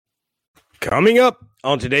Coming up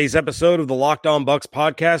on today's episode of the Locked On Bucs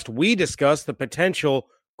podcast, we discuss the potential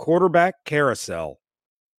quarterback carousel.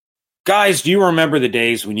 Guys, do you remember the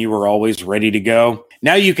days when you were always ready to go?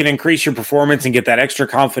 Now you can increase your performance and get that extra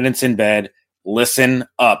confidence in bed. Listen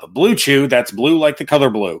up. Blue Chew, that's blue like the color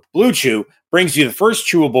blue. Blue Chew brings you the first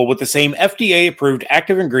chewable with the same FDA-approved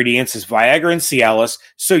active ingredients as Viagra and Cialis,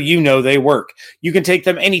 so you know they work. You can take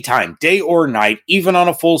them anytime, day or night, even on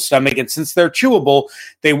a full stomach, and since they're chewable,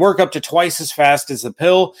 they work up to twice as fast as a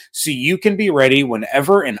pill, so you can be ready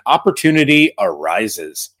whenever an opportunity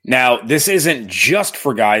arises. Now, this isn't just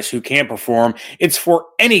for guys who can't perform, it's for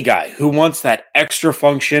any guy who wants that extra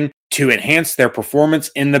function to enhance their performance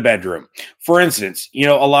in the bedroom. For instance, a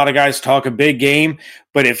lot of guys talk a big game,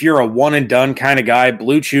 but if you're a one and done kind of guy,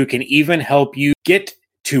 Blue Chew can even help you get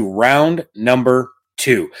to round number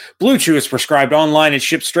 2. Blue Chew is prescribed online and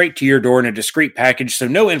shipped straight to your door in a discreet package, so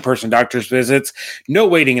no in-person doctor's visits, no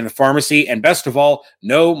waiting in the pharmacy, and best of all,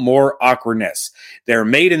 no more awkwardness. They're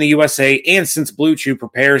made in the USA, and since Blue Chew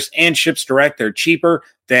prepares and ships direct, they're cheaper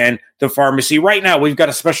than the pharmacy. Right now, we've got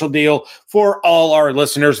a special deal for all our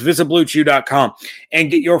listeners. Visit BlueChew.com and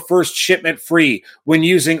get your first shipment free when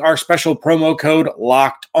using our special promo code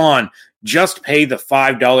LOCKEDON. Just pay the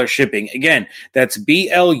 $5 shipping. Again, that's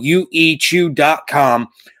BLUEChew.com,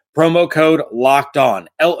 promo code LOCKEDON,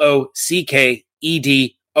 LOCKEDON,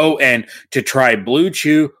 to try Blue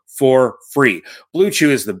Chew for free. Blue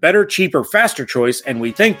Chew is the better, cheaper, faster choice, and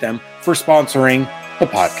we thank them for sponsoring the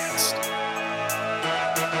podcast.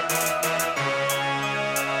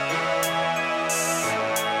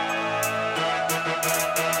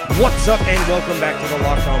 What's up, and welcome back to the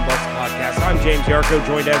Locked On Bucs podcast. I'm James Yarko,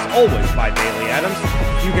 joined as always by Bailey Adams.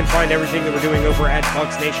 You can find everything that we're doing over at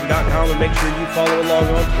BucsNation.com, and make sure you follow along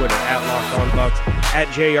on Twitter at Locked On Bucs, at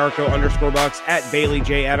JYarko_Bucs, at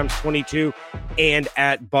BaileyJAdams22, and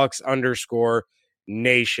at Bucs_Nation.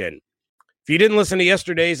 If you didn't listen to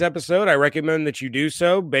yesterday's episode, I recommend that you do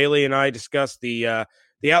so. Bailey and I discussed the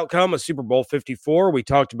outcome of Super Bowl 54. We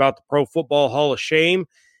talked about the Pro Football Hall of Shame,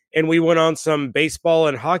 and we went on some baseball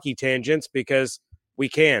and hockey tangents because we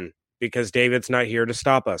can, because David's not here to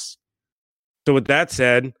stop us. So with that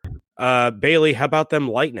said, Bailey, how about them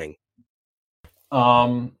Lightning?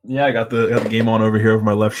 Yeah, I got the game on over here over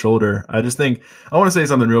my left shoulder. I want to say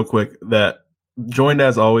something real quick that joined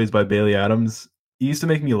as always by Bailey Adams. He used to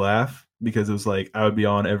make me laugh because it was like I would be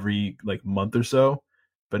on every month or so,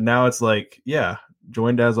 but now it's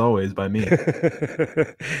joined as always by me.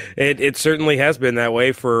 It certainly has been that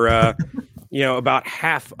way for about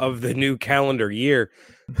half of the new calendar year.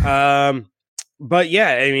 But yeah,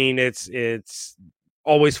 I mean it's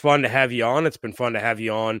always fun to have you on. It's been fun to have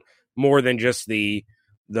you on more than just the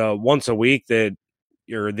once a week that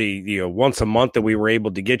or the once a month that we were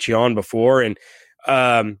able to get you on before. And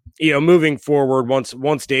moving forward,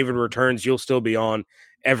 once David returns, you'll still be on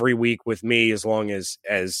every week with me as long as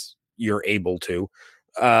you're able to.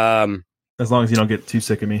 As long as you don't get too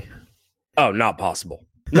sick of me. Oh, not possible.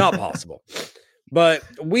 Not possible. But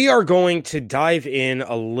we are going to dive in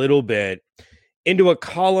a little bit into a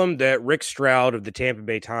column that Rick Stroud of the Tampa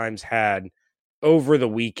Bay Times had over the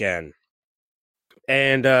weekend.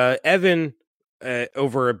 And Evan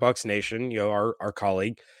over at Bucs Nation, our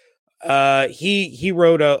colleague, he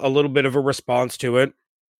wrote a little bit of a response to it.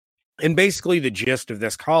 And basically the gist of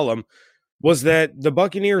this column was that the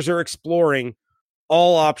Buccaneers are exploring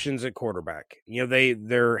all options at quarterback.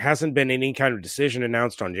 There hasn't been any kind of decision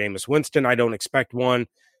announced on Jameis Winston. I don't expect one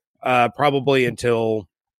probably until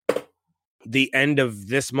the end of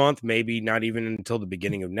this month, maybe not even until the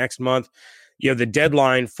beginning of next month. The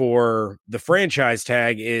deadline for the franchise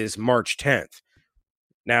tag is March 10th.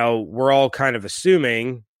 Now, we're all kind of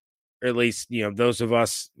assuming, or at least, those of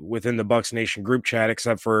us within the Bucs Nation group chat,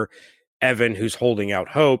 except for Evan, who's holding out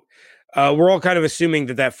hope, we're all kind of assuming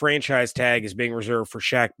that franchise tag is being reserved for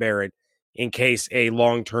Shaq Barrett in case a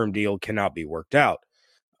long-term deal cannot be worked out.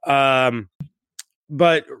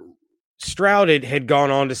 But Stroud had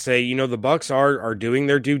gone on to say, the Bucs are doing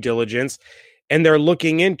their due diligence, and they're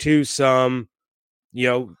looking into some,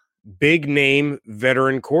 big-name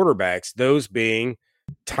veteran quarterbacks, those being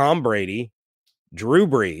Tom Brady, Drew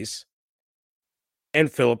Brees,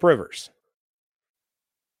 and Phillip Rivers.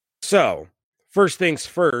 So, first things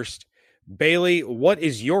first, Bailey, what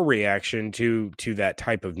is your reaction to that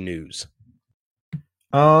type of news?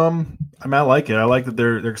 I like it. I like that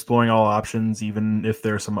they're exploring all options, even if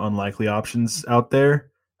there are some unlikely options out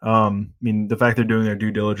there. The fact they're doing their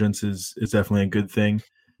due diligence is definitely a good thing.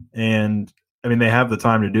 And they have the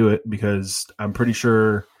time to do it because I'm pretty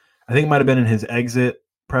sure, I think it might have been in his exit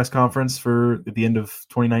press conference at the end of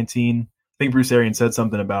 2019. think Bruce Arians said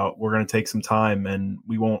something about we're going to take some time and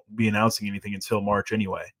we won't be announcing anything until March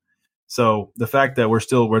anyway. So the fact that we're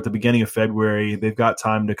at the beginning of February, they've got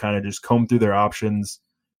time to kind of just comb through their options,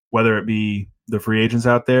 whether it be the free agents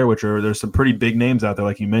out there, there's some pretty big names out there,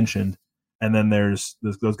 like you mentioned, and then there's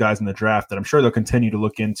those guys in the draft that I'm sure they'll continue to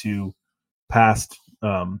look into past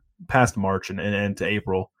March and into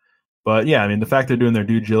April. But yeah, I mean, the fact they're doing their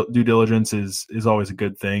due diligence is always a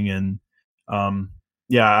good thing. And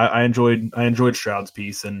I enjoyed Stroud's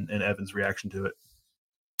piece and Evan's reaction to it.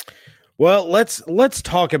 Well, let's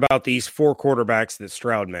talk about these 4 quarterbacks that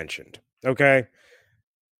Stroud mentioned. Okay.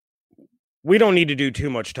 We don't need to do too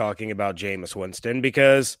much talking about Jameis Winston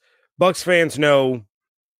because Bucs fans know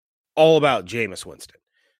all about Jameis Winston.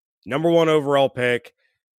 Number 1 overall pick,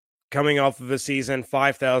 coming off of a season,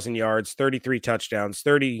 5,000 yards, 33 touchdowns,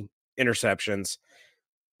 30 interceptions.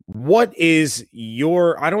 What is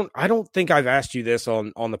your, I don't think I've asked you this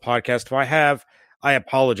on the podcast. If I have, I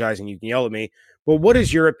apologize and you can yell at me. But what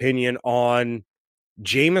is your opinion on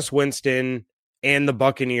Jameis Winston and the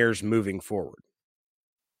Buccaneers moving forward?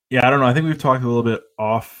 Yeah, I don't know. I think we've talked a little bit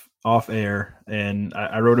off air, and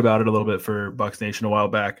I wrote about it a little bit for Bucs Nation a while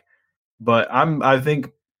back. But I think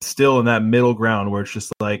still in that middle ground where it's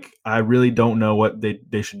just like I really don't know what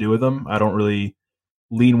they should do with him. I don't really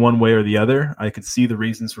lean one way or the other. I could see the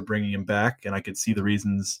reasons for bringing him back, and I could see the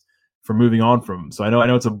reasons for moving on from him. So I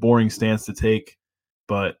know it's a boring stance to take,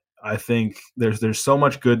 but I think there's so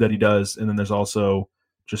much good that he does, and then there's also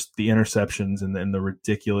just the interceptions and the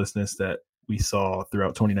ridiculousness that we saw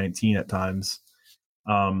throughout 2019 at times.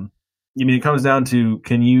 It comes down to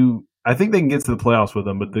I think they can get to the playoffs with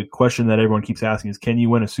him, but the question that everyone keeps asking is, can you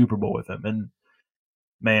win a Super Bowl with him? And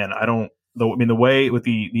man, the way with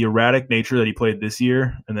the erratic nature that he played this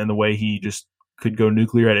year, and then the way he just could go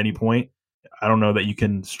nuclear at any point, I don't know that you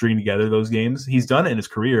can string together those games. He's done it in his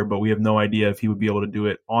career, but we have no idea if he would be able to do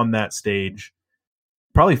it on that stage.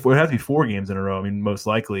 Probably it would have to be 4 games in a row. I mean, most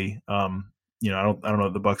likely. I don't know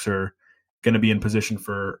if the Bucs are going to be in position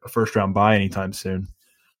for a first round bye anytime soon.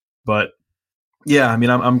 But yeah, I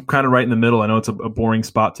mean, I'm kind of right in the middle. I know it's a boring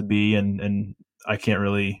spot to be, and I can't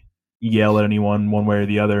really yell at anyone one way or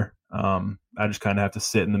the other. I just kind of have to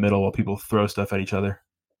sit in the middle while people throw stuff at each other.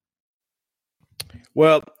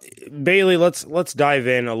 Well, Bailey, let's dive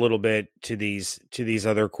in a little bit to these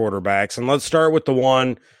other quarterbacks, and let's start with the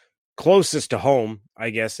one closest to home, I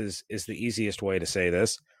guess is the easiest way to say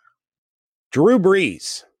this. Drew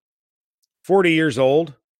Brees, 40 years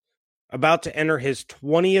old, about to enter his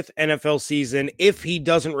 20th NFL season if he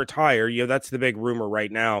doesn't retire. That's the big rumor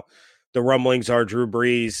right now. The rumblings are Drew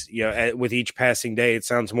Brees, with each passing day, it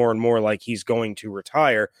sounds more and more like he's going to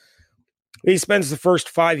retire. He spends the first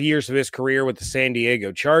 5 years of his career with the San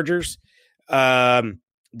Diego Chargers, the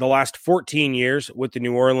last 14 years with the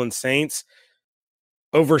New Orleans Saints,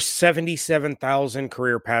 over 77,000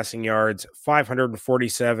 career passing yards,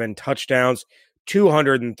 547 touchdowns,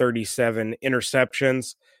 237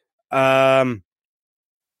 interceptions.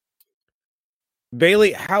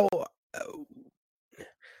 Bailey,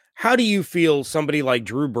 how do you feel somebody like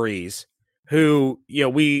Drew Brees, who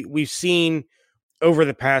we've seen over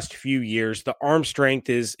the past few years, the arm strength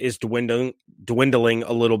is dwindling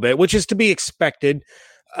a little bit, which is to be expected.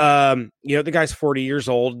 The guy's 40 years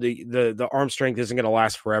old. The arm strength isn't going to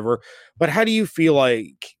last forever. But how do you feel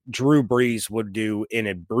like Drew Brees would do in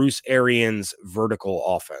a Bruce Arians vertical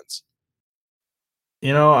offense?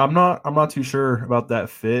 I'm not too sure about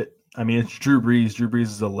that fit. I mean, it's Drew Brees. Drew Brees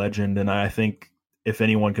is a legend, and I think if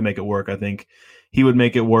anyone can make it work, I think he would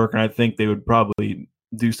make it work, and I think they would probably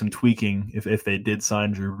do some tweaking if they did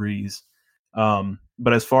sign Drew Brees.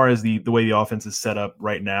 But as far as the way the offense is set up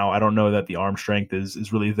right now, I don't know that the arm strength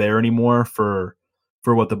is really there anymore for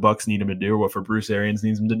what the Bucs need him to do or what for Bruce Arians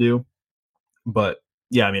needs him to do. But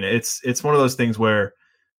yeah, I mean, it's one of those things where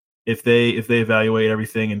if they evaluate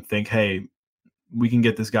everything and think, hey, we can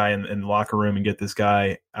get this guy in the locker room and get this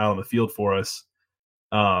guy out on the field for us.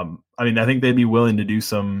 I think they'd be willing to do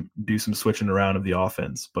some switching around of the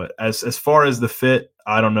offense. But as far as the fit,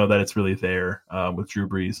 I don't know that it's really there with Drew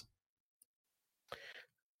Brees.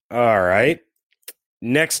 All right.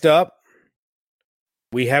 Next up,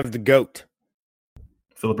 we have the GOAT.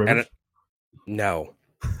 Philip Rivers? No.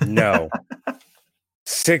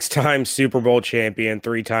 6-time Super Bowl champion,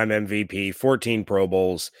 3-time MVP, 14 Pro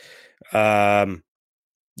Bowls. Tom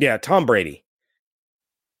Brady.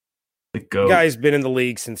 The GOAT. The guy's been in the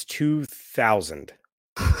league since 2000.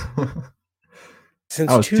 I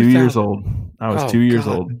was 2 years old. I was 2 years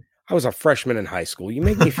old. I was a freshman in high school. You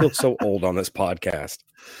make me feel so old on this podcast.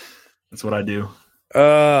 That's what I do.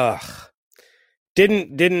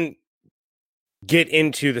 Didn't get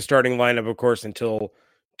into the starting lineup, of course, until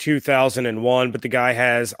 2001. But the guy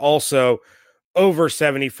has also over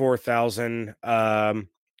 74,000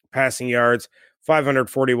 passing yards,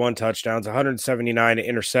 541 touchdowns, 179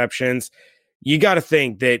 interceptions. You got to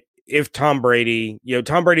think that if Tom Brady,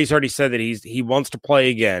 Tom Brady's already said that he wants to play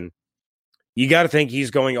again. You got to think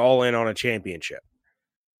he's going all in on a championship.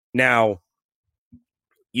 Now,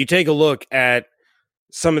 you take a look at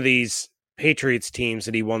some of these Patriots teams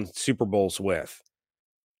that he won Super Bowls with,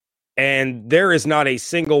 and there is not a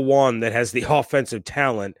single one that has the offensive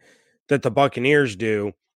talent that the Buccaneers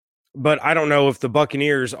do. But I don't know if the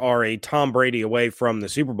Buccaneers are a Tom Brady away from the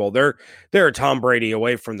Super Bowl. They're a Tom Brady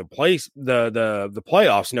away from the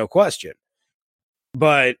playoffs, no question.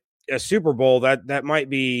 But a Super Bowl, that might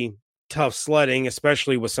be tough sledding,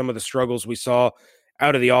 especially with some of the struggles we saw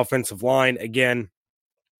out of the offensive line. Again,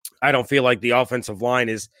 I don't feel like the offensive line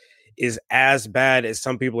is as bad as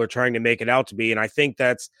some people are trying to make it out to be. And I think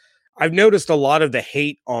I've noticed a lot of the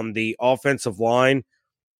hate on the offensive line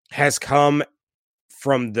has come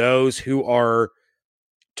from those who are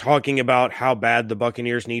talking about how bad the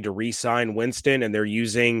Buccaneers need to re-sign Winston, and they're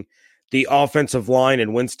using the offensive line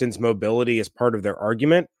and Winston's mobility as part of their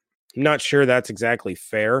argument. I'm not sure that's exactly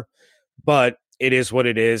fair, but it is what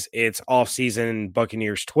it is. It's off-season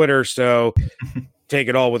Buccaneers Twitter, so take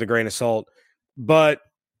it all with a grain of salt. But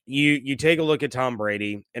you take a look at Tom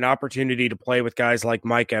Brady, an opportunity to play with guys like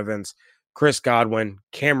Mike Evans, Chris Godwin,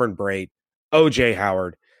 Cameron Brate, OJ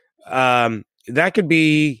Howard. That could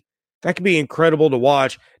be incredible to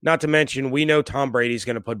watch. Not to mention, we know Tom Brady's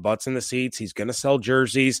going to put butts in the seats. He's going to sell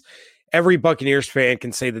jerseys. Every Buccaneers fan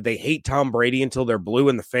can say that they hate Tom Brady until they're blue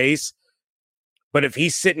in the face. But if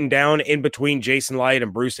he's sitting down in between Jason Light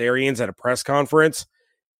and Bruce Arians at a press conference,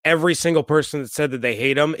 every single person that said that they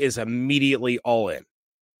hate him is immediately all in.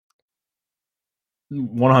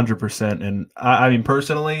 100%. And I mean,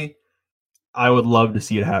 personally, I would love to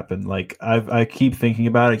see it happen. Like I keep thinking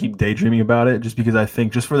about it, I keep daydreaming about it, just because I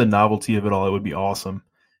think just for the novelty of it all, it would be awesome,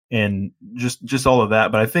 and just all of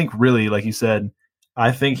that. But I think really, like you said,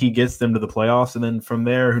 I think he gets them to the playoffs, and then from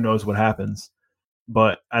there, who knows what happens.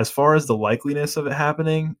 But as far as the likeliness of it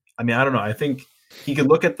happening, I mean, I don't know. I think he could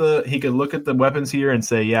look at the weapons here and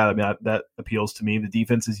say, yeah, I mean that appeals to me. The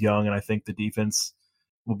defense is young, and I think the defense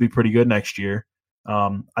will be pretty good next year.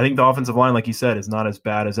 I think the offensive line, like you said, is not as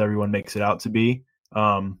bad as everyone makes it out to be.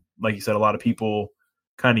 Like you said, a lot of people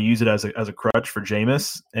kind of use it as a crutch for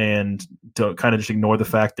Jameis, and to kind of just ignore the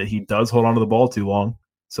fact that he does hold on to the ball too long.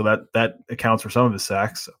 So that accounts for some of his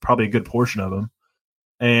sacks, probably a good portion of them.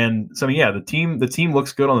 And so, yeah, the team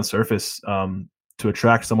looks good on the surface to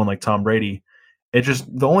attract someone like Tom Brady. It just,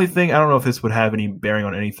 the only thing, I don't know if this would have any bearing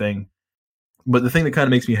on anything, but the thing that kind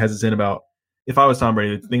of makes me hesitant about, if I was Tom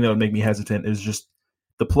Brady, the thing that would make me hesitant is just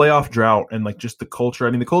the playoff drought and like just the culture.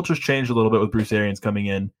 I mean, the culture's changed a little bit with Bruce Arians coming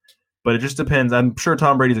in, but it just depends. I'm sure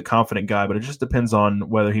Tom Brady's a confident guy, but it just depends on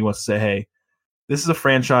whether he wants to say, hey, this is a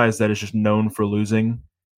franchise that is just known for losing.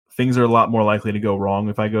 Things are a lot more likely to go wrong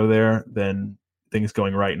if I go there than things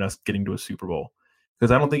going right and us getting to a Super Bowl.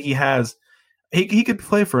 Because I don't think he could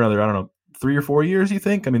play for another, I don't know, 3 or 4 years, you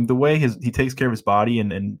think? I mean, the way he takes care of his body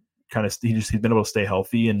and kind of he's been able to stay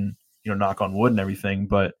healthy and, knock on wood and everything.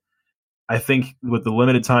 But I think with the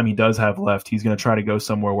limited time he does have left, he's going to try to go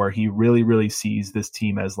somewhere where he really, really sees this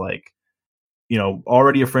team as like,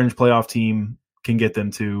 already a fringe playoff team, can get them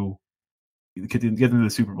to the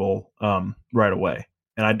Super Bowl right away.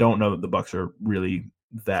 And I don't know that the Bucs are really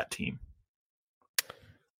that team.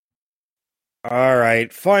 All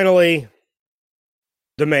right. Finally,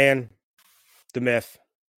 the man, the myth,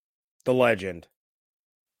 the legend,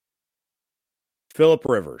 Phillip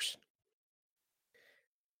Rivers,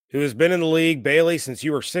 who has been in the league, Bailey, since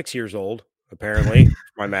you were 6 years old, apparently, if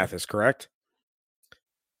my math is correct.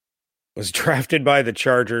 Was drafted by the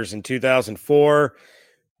Chargers in 2004,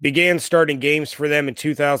 began starting games for them in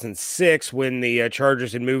 2006 when the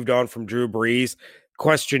Chargers had moved on from Drew Brees,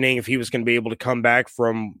 questioning if he was going to be able to come back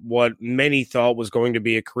from what many thought was going to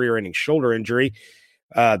be a career-ending shoulder injury.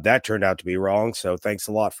 That turned out to be wrong, so thanks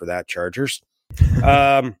a lot for that, Chargers.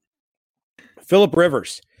 Phillip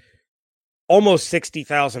Rivers, almost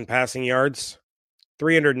 60,000 passing yards,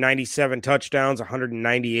 397 touchdowns,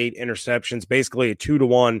 198 interceptions, basically a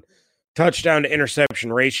 2-to-1 touchdown to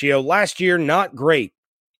interception ratio. Last year, not great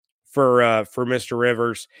for Mr.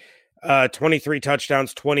 Rivers. 23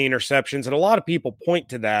 touchdowns, 20 interceptions. And a lot of people point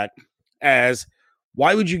to that as,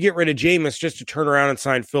 why would you get rid of Jameis just to turn around and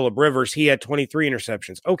sign Phillip Rivers? He had 23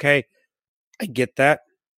 interceptions. Okay, I get that.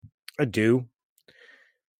 I do.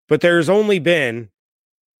 But there's only been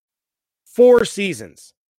 4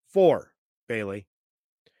 seasons, 4, Bailey,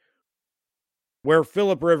 where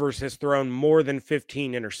Phillip Rivers has thrown more than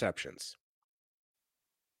 15 interceptions?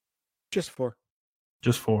 Just 4.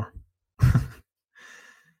 Just 4.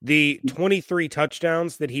 The 23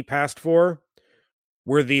 touchdowns that he passed for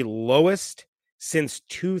were the lowest since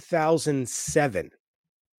 2007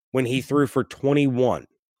 when he threw for 21.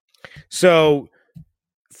 So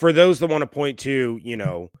for those that want to point to,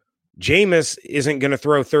 Jameis isn't going to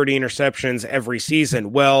throw 30 interceptions every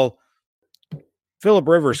season. Well, Phillip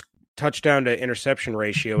Rivers' touchdown to interception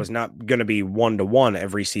ratio is not going to be 1-to-1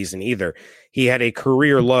 every season either. He had a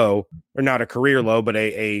career low, or not a career low, but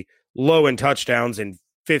a low in touchdowns in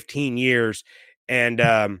 15 years. And,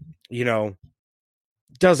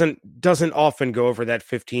 doesn't often go over that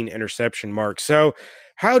 15 interception mark. So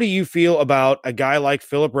how do you feel about a guy like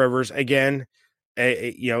Phillip Rivers? Again,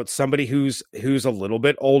 it's somebody who's a little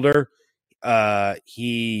bit older.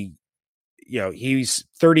 He's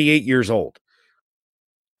 38 years old.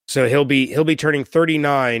 So he'll be turning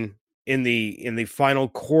 39 in the final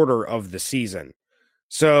quarter of the season.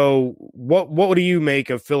 So what do you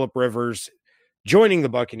make of Phillip Rivers joining the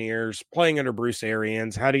Buccaneers, playing under Bruce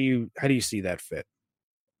Arians? How do you see that fit?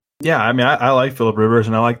 Yeah, I mean, I like Phillip Rivers,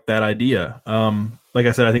 and I like that idea. Like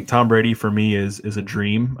I said, I think Tom Brady for me is a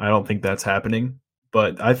dream. I don't think that's happening,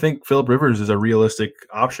 but I think Phillip Rivers is a realistic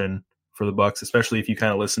option for the Bucs, especially if you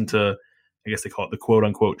kind of listen to, I guess they call it the quote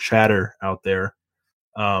unquote chatter out there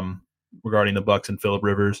regarding the Bucs and Phillip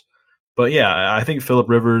Rivers. But yeah, I think Phillip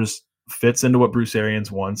Rivers fits into what Bruce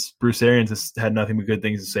Arians wants. Bruce Arians has had nothing but good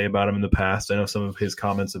things to say about him in the past. I know some of his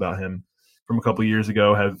comments about him from a couple of years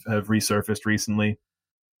ago have resurfaced recently.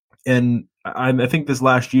 And I think this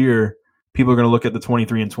last year, people are going to look at the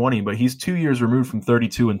 23-20, but he's 2 years removed from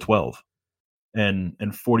 32-12 and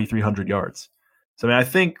 4,300 yards. So I mean, I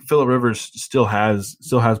think Phillip Rivers still has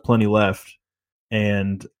plenty left,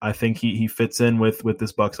 and I think he fits in with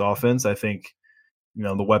this Bucs offense. I think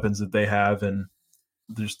the weapons that they have, and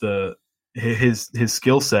there's his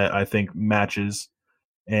skill set, I think matches.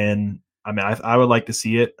 And I mean, I would like to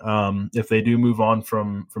see it. If they do move on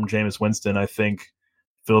from Jameis Winston, I think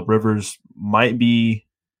Phillip Rivers might be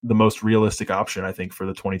the most realistic option, I think, for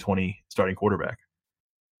the 2020 starting quarterback.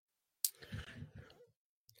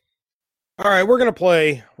 All right, we're gonna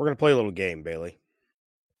play a little game, Bailey.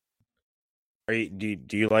 Do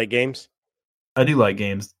you like games? I do like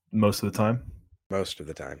games most of the time. Most of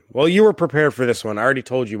the time. Well, you were prepared for this one. I already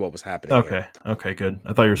told you what was happening. Okay, good.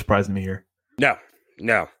 I thought you were surprising me here.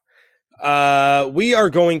 No. We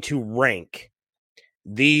are going to rank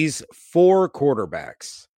these 4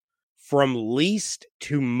 quarterbacks from least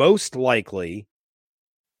to most likely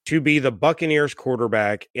to be the Buccaneers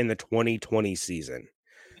quarterback in the 2020 season.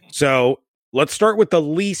 So let's start with the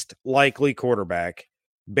least likely quarterback.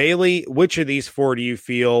 Bailey, which of these 4 do you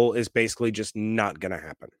feel is basically just not going to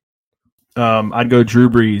happen? I'd go Drew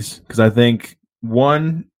Brees, because I think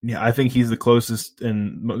I think he's the closest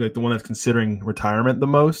and like the one that's considering retirement the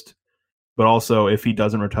most. But also, if he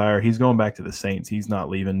doesn't retire, he's going back to the Saints. He's not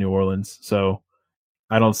leaving New Orleans. So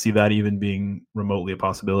I don't see that even being remotely a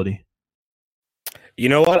possibility. You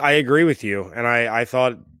know what? I agree with you. And I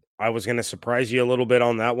thought I was going to surprise you a little bit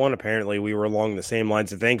on that one. Apparently, we were along the same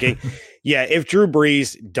lines of thinking. Yeah, if Drew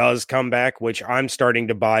Brees does come back, which I'm starting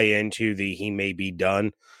to buy into he may be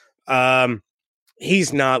done,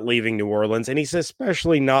 he's not leaving New Orleans. And he's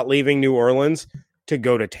especially not leaving New Orleans to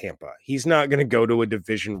go to Tampa. He's not going to go to a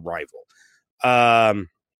division rival.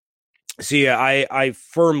 So yeah, I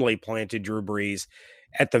firmly planted Drew Brees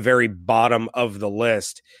at the very bottom of the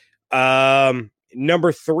list.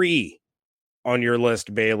 Number 3 on your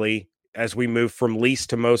list, Bailey, as we move from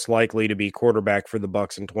least to most likely to be quarterback for the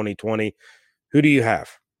Bucs in 2020. Who do you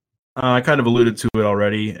have? I kind of alluded to it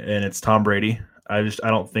already, and it's Tom Brady. I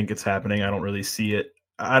don't think it's happening. I don't really see it.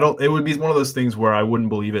 It would be one of those things where I wouldn't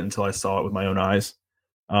believe it until I saw it with my own eyes.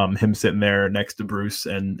 Him sitting there next to Bruce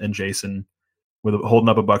and Jason holding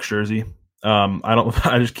up a Bucs jersey.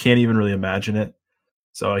 I just can't even really imagine it.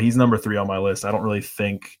 So he's number 3 on my list. I don't really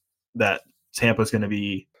think that Tampa's going to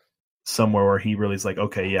be somewhere where he really is like,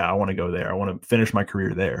 okay, yeah, I want to go there. I want to finish my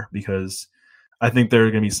career there, because I think there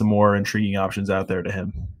are going to be some more intriguing options out there to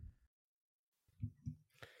him.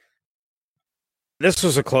 This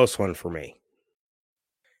was a close one for me.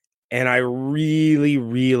 And I really,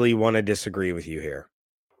 really want to disagree with you here.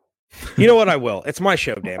 You know what? I will. It's my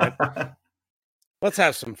show, damn it. Let's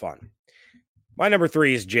have some fun. My number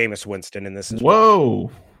 3 is Jameis Winston in this as well.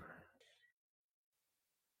 Whoa.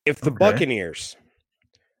 If the Buccaneers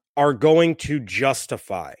are going to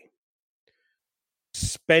justify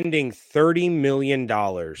spending $30 million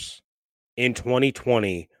in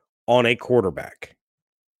 2020 on a quarterback,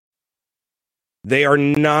 They are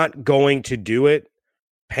not going to do it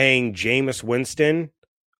paying Jameis Winston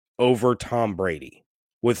over Tom Brady.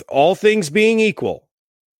 With all things being equal,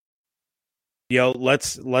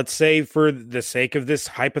 let's say for the sake of this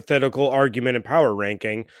hypothetical argument and power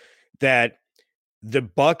ranking that the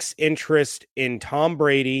Bucs' interest in Tom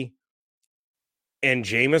Brady and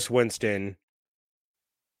Jameis Winston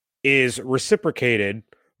is reciprocated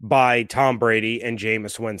by Tom Brady and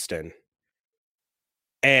Jameis Winston.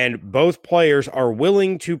 And both players are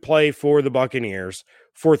willing to play for the Buccaneers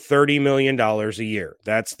for $30 million a year.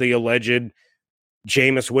 That's the alleged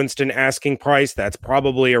Jameis Winston asking price. That's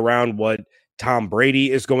probably around what Tom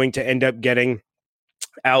Brady is going to end up getting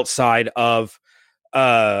outside of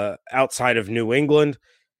New England.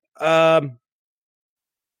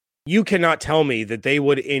 You cannot tell me that they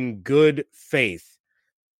would, in good faith,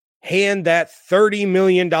 hand that $30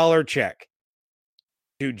 million check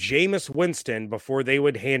to Jameis Winston before they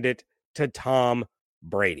would hand it to Tom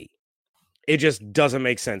Brady. It just doesn't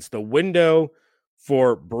make sense. The window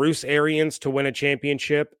for Bruce Arians to win a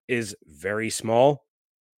championship is very small.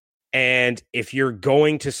 And if you're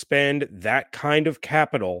going to spend that kind of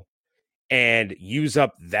capital and use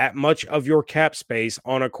up that much of your cap space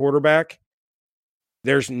on a quarterback,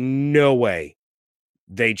 there's no way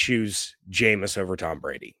they choose Jameis over Tom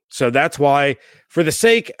Brady. So that's why, for the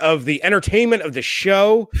sake of the entertainment of the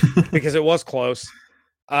show, because it was close,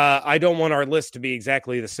 I don't want our list to be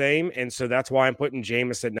exactly the same. And so that's why I'm putting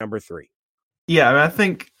Jameis at number 3. Yeah, I mean, I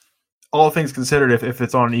think all things considered, if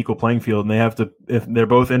it's on an equal playing field and they have to, if they're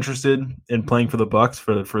both interested in playing for the Bucs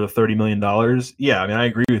for the $30 million, yeah, I mean, I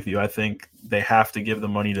agree with you. I think they have to give the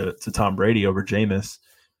money to Tom Brady over Jameis.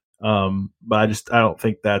 But I don't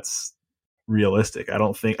think that's realistic. I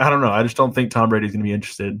don't know. I just don't think Tom Brady's going to be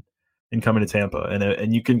interested in coming to Tampa.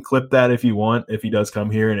 And you can clip that if you want, if he does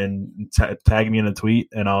come here and tag me in a tweet,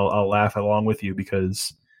 and I'll laugh along with you,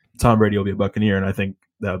 because Tom Brady will be a Buccaneer, and I think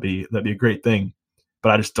that'd be a great thing.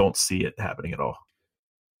 But I just don't see it happening at all.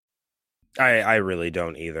 I really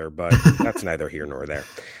don't either, but that's neither here nor there.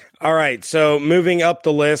 All right, so moving up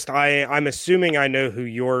the list, I'm assuming I know who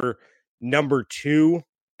your number 2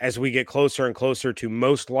 as we get closer and closer to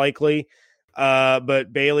most likely.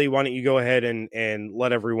 But Bailey, why don't you go ahead and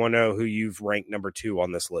let everyone know who you've ranked number 2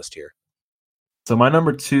 on this list here? So my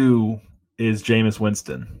number 2 is Jameis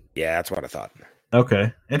Winston. Yeah, that's what I thought.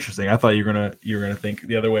 Okay, interesting. I thought you were gonna think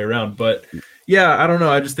the other way around, but yeah, I don't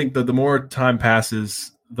know. I just think that the more time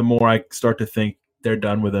passes, the more I start to think they're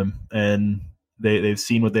done with him, and they've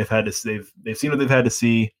seen what they've had to they've seen what they've had to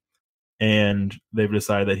see, and they've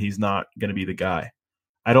decided that he's not going to be the guy.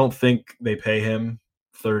 I don't think they pay him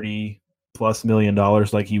 $30+ million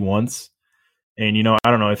like he wants. And,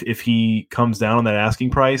 I don't know if he comes down on that asking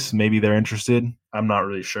price, maybe they're interested. I'm not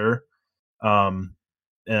really sure.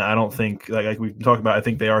 And I don't think, like we've talked about, I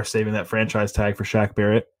think they are saving that franchise tag for Shaq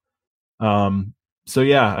Barrett. So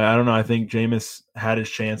yeah, I don't know. I think Jameis had his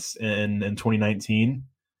chance in 2019.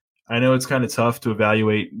 I know it's kind of tough to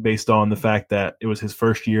evaluate based on the fact that it was his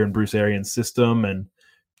first year in Bruce Arians' system, and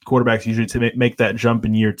quarterbacks usually make that jump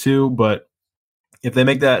in year 2. But if they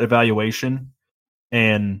make that evaluation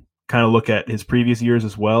and kind of look at his previous years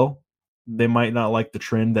as well, they might not like the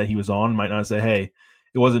trend that he was on, might not say, hey,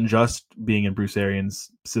 it wasn't just being in Bruce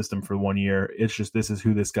Arians' system for 1 year. It's just, this is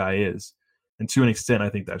who this guy is. And to an extent, I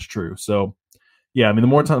think that's true. So yeah, I mean, the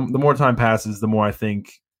more time passes, the more I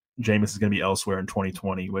think Jameis is going to be elsewhere in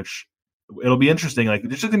 2020, which it'll be interesting. Like,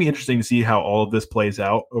 it's just going to be interesting to see how all of this plays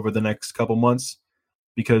out over the next couple months,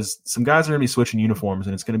 because some guys are going to be switching uniforms,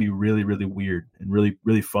 and it's going to be really, really weird and really,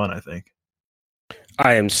 really fun, I think.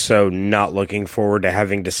 I am so not looking forward to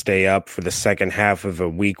having to stay up for the second half of a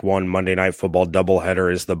Week 1 Monday Night Football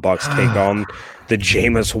doubleheader as the Bucs take on the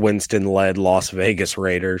Jameis Winston-led Las Vegas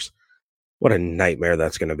Raiders. What a nightmare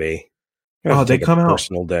that's going to be. They come out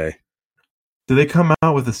personal day. Do they come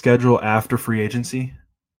out with a schedule after free agency?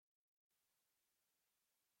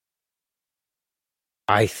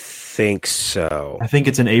 I think so. I think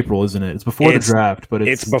it's in April, isn't it? It's before the draft, but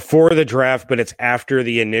it's before the draft, but it's after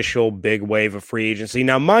the initial big wave of free agency.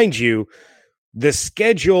 Now, mind you, the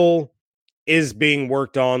schedule is being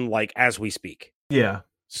worked on like as we speak. Yeah.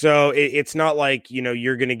 So it's not like,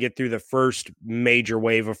 you're going to get through the first major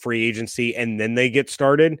wave of free agency and then they get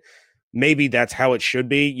started. Maybe that's how it should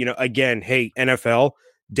be. Again, hey, NFL,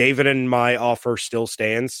 David and my offer still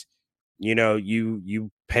stands.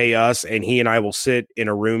 You pay us, and he and I will sit in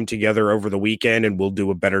a room together over the weekend, and we'll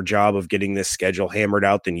do a better job of getting this schedule hammered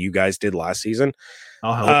out than you guys did last season.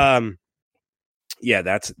 I'll help. Yeah,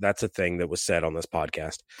 that's a thing that was said on this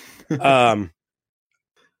podcast.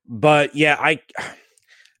 But yeah,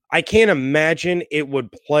 I can't imagine it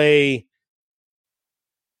would play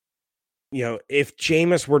if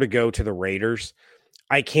Jameis were to go to the Raiders,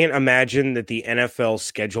 I can't imagine that the NFL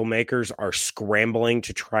schedule makers are scrambling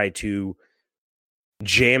to try to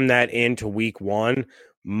jam that into week 1.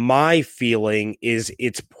 My feeling is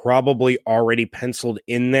it's probably already penciled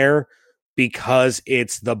in there because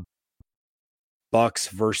it's the Bucks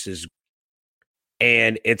versus,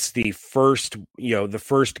 and it's the first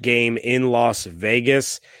game in Las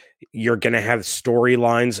Vegas. You're going to have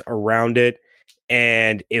storylines around it.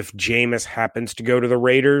 And if Jameis happens to go to the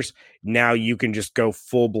Raiders, now you can just go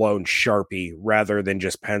full-blown Sharpie rather than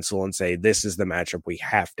just pencil and say, this is the matchup we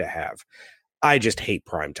have to have. I just hate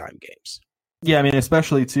primetime games. Yeah, I mean,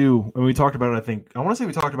 especially too, when we talked about it, I want to say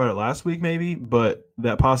we talked about it last week maybe, but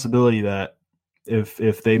that possibility that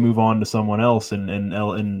if they move on to someone else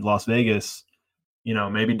in Las Vegas,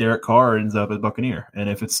 maybe Derek Carr ends up as Buccaneer. And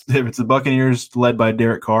if it's the Buccaneers led by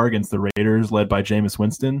Derek Carr against the Raiders led by Jameis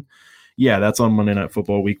Winston, yeah, that's on Monday Night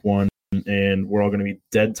Football week 1, and we're all going to be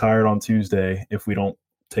dead tired on Tuesday if we don't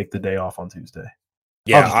take the day off on Tuesday.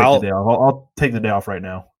 Yeah, I'll take the day off. I'll take the day off right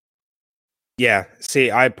now. Yeah,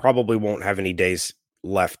 see, I probably won't have any days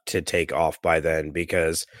left to take off by then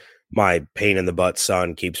because my pain in the butt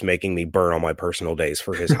son keeps making me burn on my personal days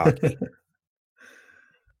for his hockey.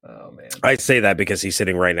 Oh, man. I say that because he's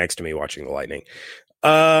sitting right next to me watching the Lightning.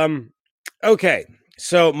 Okay,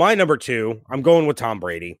 so my number 2, I'm going with Tom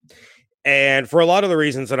Brady. And for a lot of the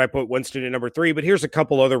reasons that I put Winston at number 3, but here's a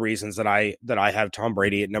couple other reasons that I have Tom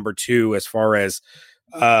Brady at number 2 as far as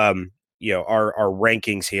our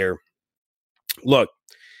rankings here. Look,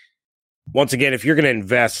 once again, if you're going to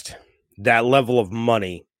invest that level of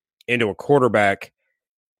money into a quarterback,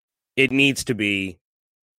 it needs to be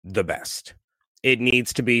the best. It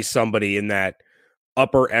needs to be somebody in that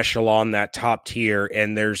upper echelon, that top tier,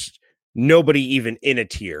 and there's nobody even in a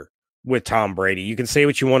tier with Tom Brady. You can say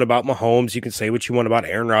what you want about Mahomes. You can say what you want about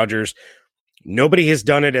Aaron Rodgers. Nobody has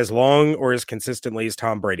done it as long or as consistently as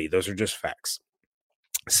Tom Brady. Those are just facts.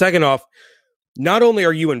 Second off, not only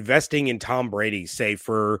are you investing in Tom Brady, say,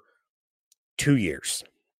 for 2 years,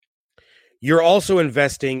 you're also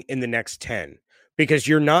investing in the next 10 because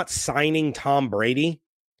you're not signing Tom Brady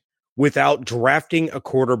without drafting a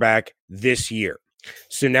quarterback this year.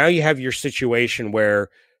 So now you have your situation where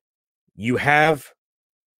you have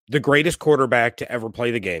the greatest quarterback to ever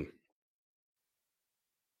play the game.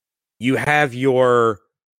 You have your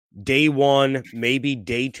day 1, maybe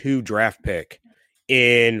day 2 draft pick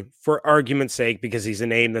in, for argument's sake, because he's a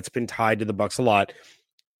name that's been tied to the Bucs a lot,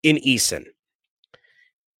 in Eason.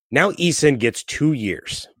 Now Eason gets 2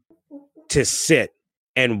 years to sit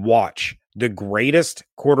and watch the greatest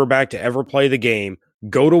quarterback to ever play the game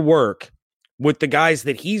go to work with the guys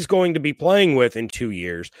that he's going to be playing with in 2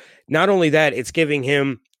 years. Not only that, it's giving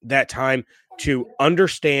him that time to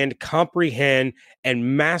understand, comprehend,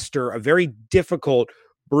 and master a very difficult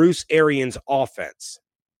Bruce Arians offense.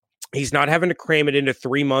 He's not having to cram it into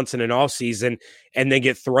 3 months in an offseason and then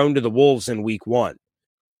get thrown to the wolves in week 1.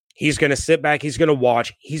 He's going to sit back. He's going to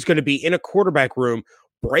watch. He's going to be in a quarterback room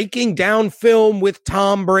breaking down film with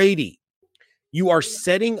Tom Brady. You are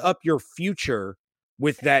setting up your future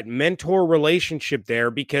with that mentor relationship there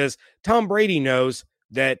because Tom Brady knows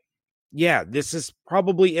that, yeah, this is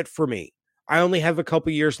probably it for me. I only have a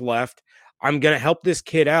couple years left. I'm going to help this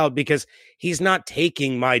kid out because he's not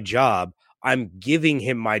taking my job. I'm giving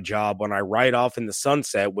him my job when I ride off in the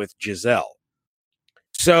sunset with Giselle.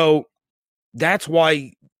 So that's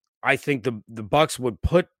why I think the Bucs would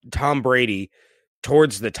put Tom Brady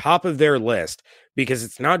towards the top of their list because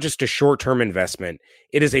it's not just a short-term investment.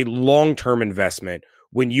 It is a long-term investment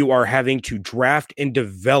when you are having to draft and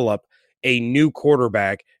develop a new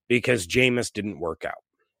quarterback because Jameis didn't work out.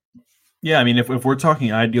 Yeah, I mean, if we're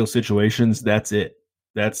talking ideal situations, that's it.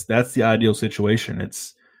 That's the ideal situation.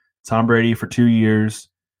 It's Tom Brady for 2 years,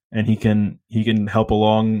 and he can help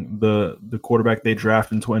along the quarterback they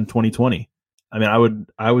draft in 2020. I mean,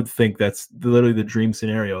 I would think that's literally the dream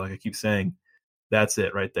scenario. Like I keep saying, that's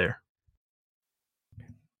it right there.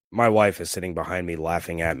 My wife is sitting behind me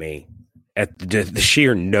laughing at me at the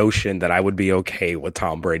sheer notion that I would be okay with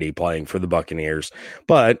Tom Brady playing for the Buccaneers.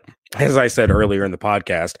 But as I said earlier in the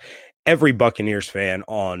podcast, every Buccaneers fan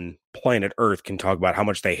on planet Earth can talk about how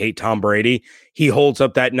much they hate Tom Brady. He holds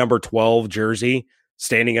up that number 12 jersey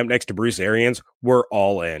standing up next to Bruce Arians. We're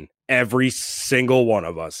all in. Every single one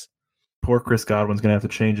of us. Poor Chris Godwin's going to have to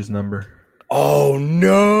change his number. Oh,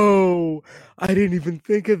 no. I didn't even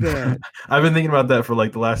think of that. I've been thinking about that for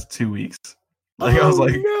like the last 2 weeks. Like I was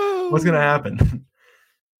like, no. What's going to happen?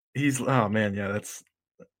 Oh man, yeah, that's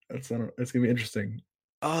going to be interesting.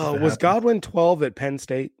 Oh, was Godwin 12 at Penn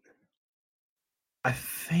State? I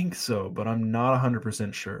think so, but I'm not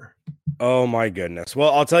 100% sure. Oh my goodness.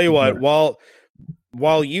 Well, I'll tell you what,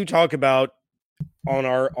 while you talk about on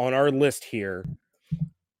our list here,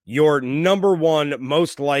 your number one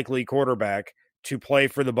most likely quarterback to play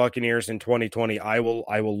for the Buccaneers in 2020, I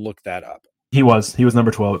will look that up. He was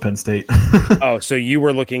number 12 at Penn State. Oh, so you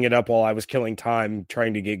were looking it up while I was killing time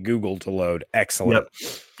trying to get Google to load. Excellent.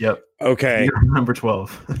 Yep. Okay. Number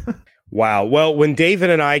 12. Wow. Well, when David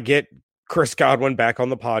and I get Chris Godwin back on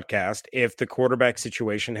the podcast, if the quarterback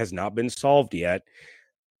situation has not been solved yet,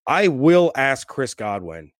 I will ask Chris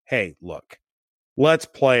Godwin, hey, look, let's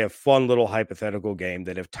play a fun little hypothetical game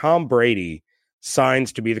that if Tom Brady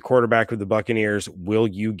signs to be the quarterback of the Buccaneers, will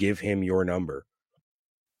you give him your number?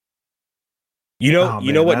 You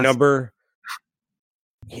know what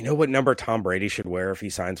number Tom Brady should wear if he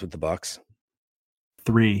signs with the Bucs?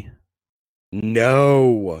 3.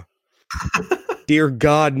 No. Dear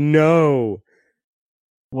God, no.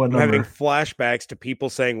 What number? I'm having flashbacks to people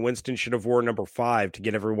saying Winston should have worn number 5 to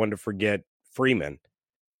get everyone to forget Freeman.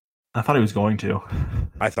 I thought he was going to.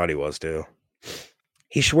 I thought he was too.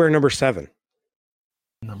 He should wear number 7.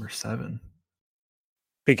 Number 7.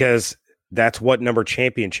 Because that's what number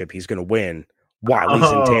championship he's going to win while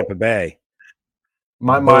he's in Tampa Bay.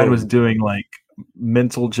 My mind was doing like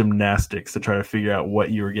mental gymnastics to try to figure out what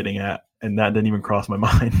you were getting at, and that didn't even cross my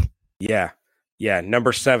mind. Yeah.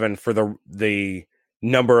 Number 7 for the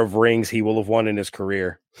number of rings he will have won in his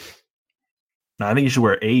career. No, I think you should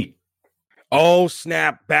wear 8. Oh,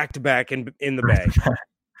 snap. Back to back in the Bay.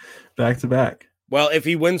 Back to back. Well, if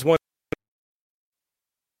he wins one,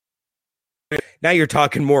 now you're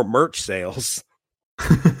talking more merch sales.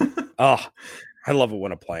 Oh, I love it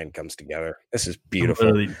when a plan comes together. This is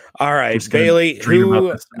beautiful. All right, Bailey,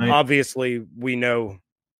 who obviously we know.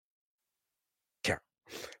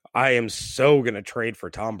 I am so going to trade for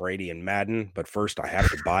Tom Brady in Madden, but first I have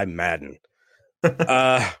to buy Madden.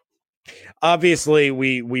 Obviously,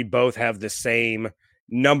 we both have the same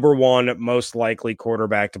number one most likely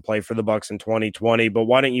quarterback to play for the Bucs in 2020, but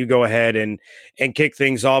why don't you go ahead and kick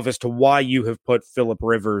things off as to why you have put Phillip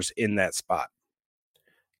Rivers in that spot?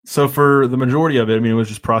 So for the majority of it, I mean, it was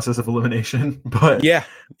just process of elimination, but yeah.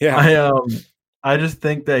 I just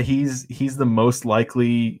think that he's the most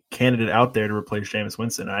likely candidate out there to replace Jameis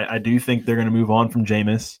Winston. I do think they're going to move on from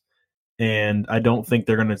Jameis, and I don't think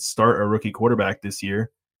they're going to start a rookie quarterback this year.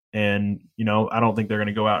 And, I don't think they're going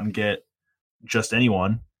to go out and get just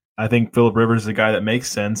anyone. I think Phillip Rivers is a guy that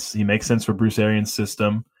makes sense. He makes sense for Bruce Arians'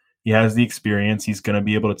 system. He has the experience. He's going to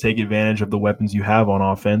be able to take advantage of the weapons you have on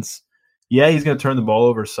offense. Yeah, he's going to turn the ball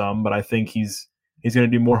over some, but I think he's going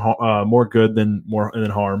to do more good than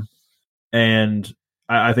harm. And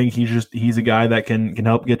I think he's a guy that can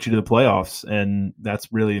help get you to the playoffs, and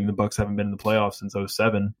that's really the Bucs haven't been in the playoffs since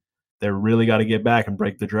 2007. They really got to get back and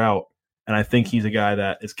break the drought, and I think he's a guy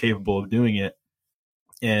that is capable of doing it.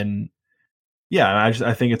 And yeah,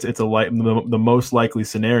 I think it's the most likely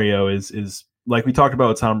scenario is like we talked about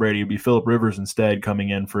with Tom Brady. It'd be Phillip Rivers instead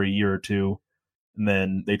coming in for a year or two, and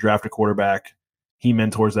then they draft a quarterback. He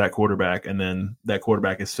mentors that quarterback, and then that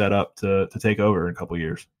quarterback is set up to take over in a couple of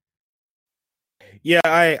years. Yeah,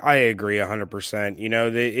 I agree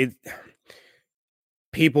 100%.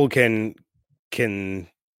 People can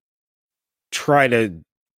try to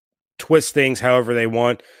twist things however they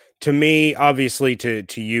want. To me, obviously to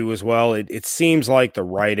you as well, it seems like the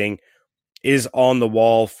writing is on the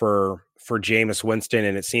wall for Jameis Winston,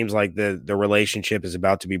 and it seems like the relationship is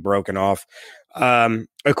about to be broken off.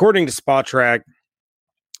 According to SpotTrack,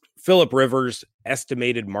 Phillip Rivers'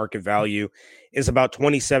 estimated market value is about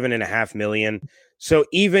 $27.5 million. So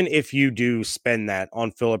even if you do spend that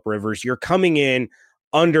on Phillip Rivers, you're coming in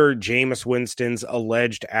under Jameis Winston's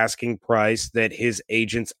alleged asking price that his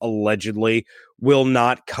agents allegedly will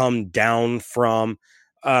not come down from.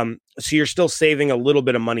 So you're still saving a little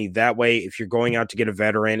bit of money that way if you're going out to get a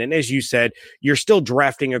veteran. And as you said, you're still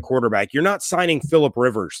drafting a quarterback. You're not signing Phillip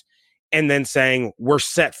Rivers and then saying we're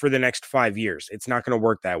set for the next 5 years. It's not going to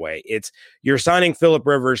work that way. You're signing Phillip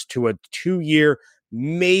Rivers to a 2-year,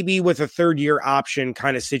 maybe with a 3rd-year option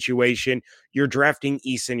kind of situation. You're drafting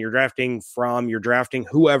Eason, you're drafting Fromm, you're drafting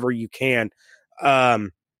whoever you can,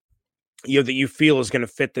 that you feel is going to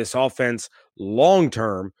fit this offense long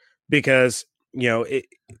term. Because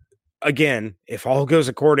again, if all goes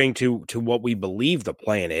according to what we believe the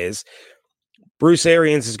plan is, Bruce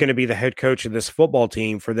Arians is going to be the head coach of this football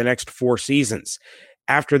team for the next 4 seasons.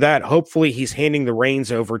 After that, hopefully he's handing the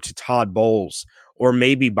reins over to Todd Bowles or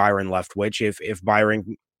maybe Byron Leftwich if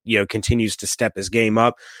Byron continues to step his game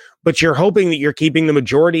up. But you're hoping that you're keeping the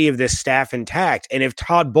majority of this staff intact. And if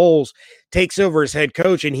Todd Bowles takes over as head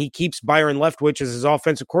coach and he keeps Byron Leftwich as his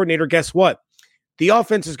offensive coordinator, guess what? The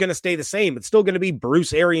offense is going to stay the same. It's still going to be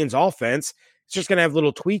Bruce Arians' offense. It's just going to have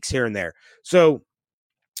little tweaks here and there. So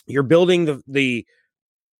you're building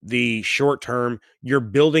the short term, you're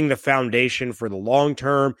building the foundation for the long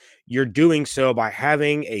term. You're doing so by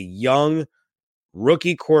having a young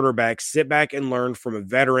rookie quarterback sit back and learn from a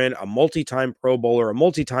veteran, a multi-time Pro Bowler, a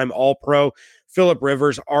multi-time All-Pro. Phillip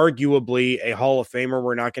Rivers, arguably a Hall of Famer.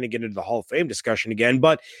 We're not going to get into the Hall of Fame discussion again,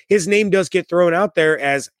 but his name does get thrown out there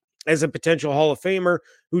as a potential Hall of Famer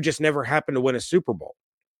who just never happened to win a Super Bowl.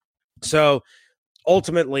 So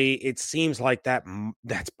ultimately, it seems like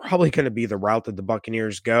that's probably going to be the route that the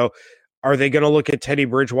Buccaneers go. Are they going to look at Teddy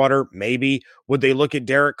Bridgewater? Maybe. Would they look at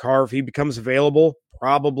Derek Carr if he becomes available?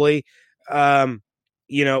 Probably. Would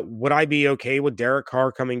I be okay with Derek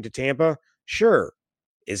Carr coming to Tampa? Sure.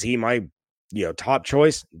 Is he my, top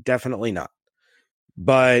choice? Definitely not.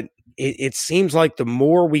 But it seems like the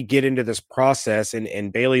more we get into this process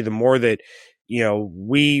and Bailey, the more that,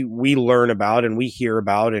 we learn about and we hear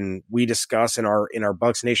about and we discuss in our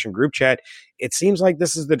Bucs Nation group chat, it seems like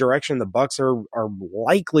this is the direction the Bucs are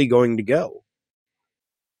likely going to go.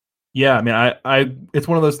 Yeah, I mean, I it's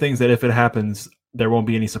one of those things that if it happens, there won't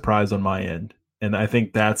be any surprise on my end. And I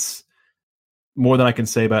think that's more than I can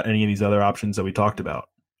say about any of these other options that we talked about.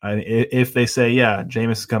 If they say, yeah,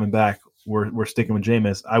 Jameis is coming back, we're sticking with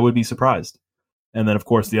Jameis, I would be surprised. And then, of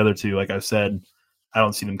course, the other two, like I've said, I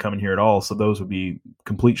don't see them coming here at all. So those would be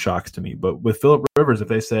complete shocks to me. But with Phillip Rivers, if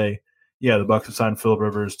they say, yeah, the Bucs have signed Phillip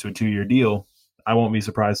Rivers to a 2-year deal, I won't be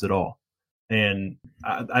surprised at all. And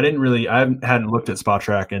I hadn't looked at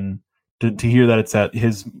SpotTrack, and to hear that it's at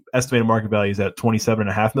his estimated market value is at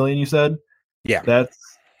 $27.5 million, you said? Yeah. That's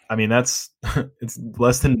it's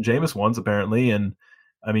less than Jameis wants apparently. And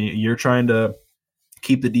I mean, you're trying to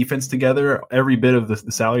keep the defense together. Every bit of the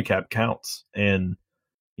salary cap counts. And,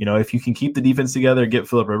 if you can keep the defense together, get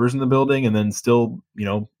Phillip Rivers in the building, and then still,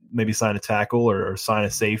 maybe sign a tackle or sign a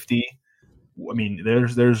safety. I mean,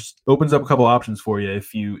 there's opens up a couple options for you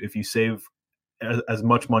if you save as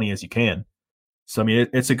much money as you can. So, I mean,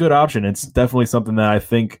 it's a good option. It's definitely something that I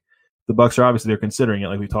think the Bucs are obviously they're considering it,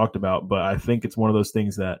 like we talked about, but I think it's one of those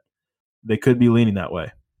things that they could be leaning that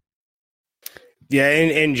way. Yeah,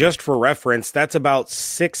 and just for reference, that's about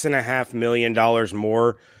 $6.5 million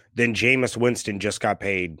more than Jameis Winston just got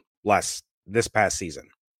paid less this past season.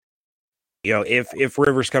 If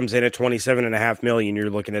Rivers comes in at $27.5 million, you're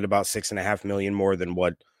looking at about $6.5 million more than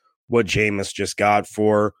what Jameis just got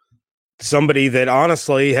for somebody that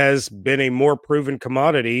honestly has been a more proven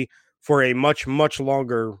commodity for a much, much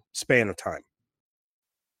longer span of time.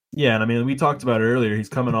 Yeah, and I mean, we talked about it earlier. He's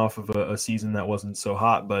coming off of a season that wasn't so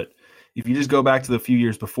hot, but if you just go back to the few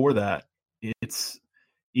years before that, it's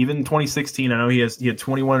even 2016. I know he had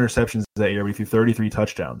 21 interceptions that year, but he threw 33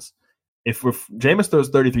 touchdowns. If Jameis throws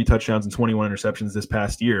 33 touchdowns and 21 interceptions this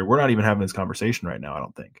past year, we're not even having this conversation right now, I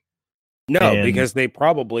don't think. No, because they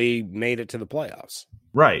probably made it to the playoffs.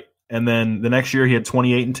 Right. And then the next year he had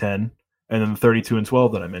 28-10, and then the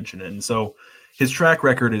 32-12 that I mentioned. And so his track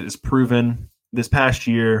record is proven. This past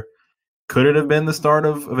year, could it have been the start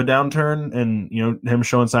of a downturn and, him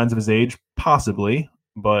showing signs of his age? Possibly.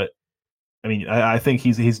 But, I mean, I think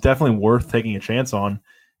he's definitely worth taking a chance on.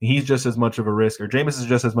 He's just as much of a risk, or Jameis is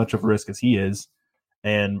just as much of a risk as he is.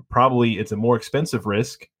 And probably it's a more expensive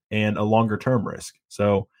risk and a longer-term risk.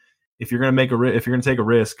 So if you're going to take a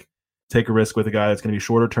risk with a guy that's going to be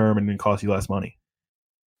shorter term and going to cost you less money.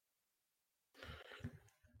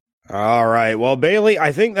 All right. Well, Bailey,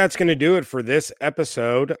 I think that's going to do it for this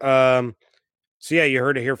episode. So, yeah, you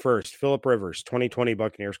heard it here first. Phillip Rivers, 2020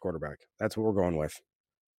 Buccaneers quarterback. That's what we're going with.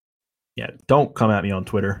 Yeah, don't come at me on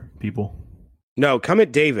Twitter, people. No, come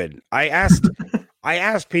at David. I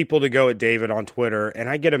asked people to go at David on Twitter, and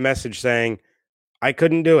I get a message saying, I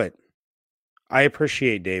couldn't do it. I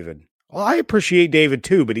appreciate David. Well, I appreciate David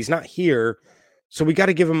too, but he's not here, so we got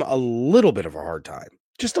to give him a little bit of a hard time.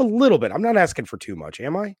 Just a little bit. I'm not asking for too much,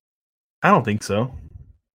 am I? I don't think so.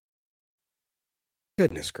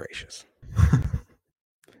 Goodness gracious.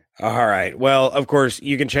 All right. Well, of course,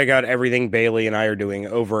 you can check out everything Bailey and I are doing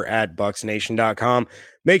over at BucsNation.com.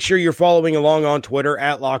 Make sure you're following along on Twitter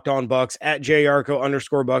at LockedOnBucs, at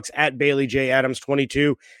JArco_Bucs, at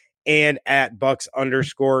BaileyJAdams22, and at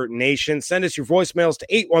Bucs_Nation. Send us your voicemails to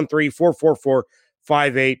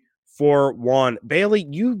 813-444-5841. Bailey,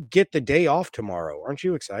 you get the day off tomorrow. Aren't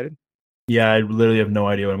you excited? Yeah, I literally have no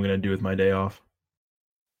idea what I'm going to do with my day off.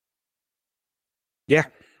 Yeah,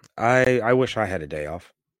 I wish I had a day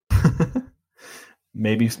off.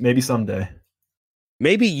 Maybe someday.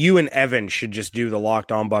 Maybe you and Evan should just do the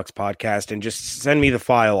Locked On Bucs podcast and just send me the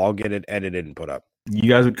file. I'll get it edited and put up. you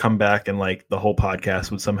guys would come back and like the whole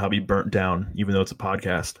podcast would somehow be burnt down, even though it's a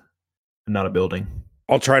podcast and not a building.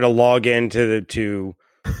 I'll try to log into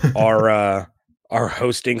our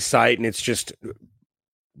hosting site, and it's just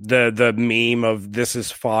the meme of "this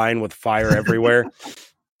is fine" with fire everywhere.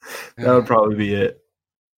 That would probably be it.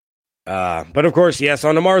 But of course, yes,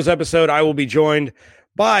 on tomorrow's episode, I will be joined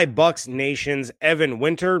by Bucks Nation's Evan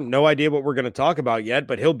Winter. No idea what we're going to talk about yet,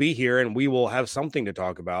 but he'll be here and we will have something to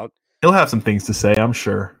talk about. He'll have some things to say, I'm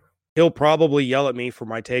sure. He'll probably yell at me for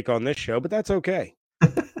my take on this show, but that's okay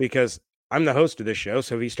because I'm the host of this show.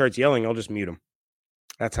 So if he starts yelling, I'll just mute him.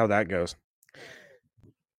 That's how that goes.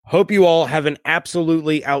 Hope you all have an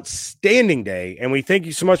absolutely outstanding day. And we thank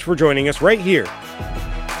you so much for joining us right here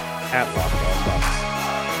at Locked